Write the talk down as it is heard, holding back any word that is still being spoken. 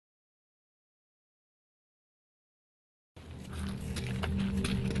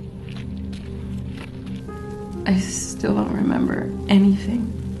I still don't remember anything.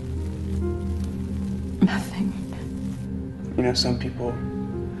 Nothing. You know, some people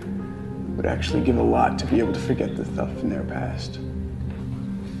would actually give a lot to be able to forget the stuff in their past.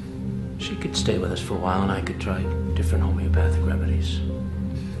 She could stay with us for a while and I could try different homeopathic remedies.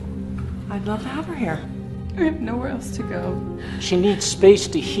 I'd love to have her here. I have nowhere else to go. She needs space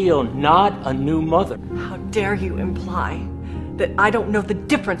to heal, not a new mother. How dare you imply that I don't know the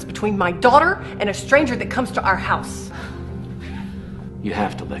difference between my daughter and a stranger that comes to our house? You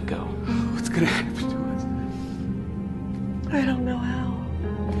have to let go. What's gonna happen to us? I don't know how.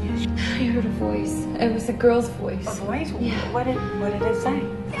 I heard a voice. It was a girl's voice. A voice? Yeah. What did it say?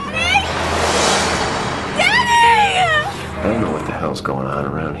 Daddy! Daddy! I don't know what the hell's going on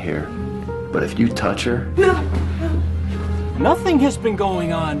around here, but if you touch her... No. Nothing has been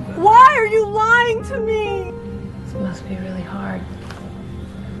going on. Why are you lying to me? This must be really hard.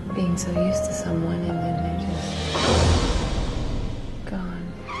 Being so used to someone and then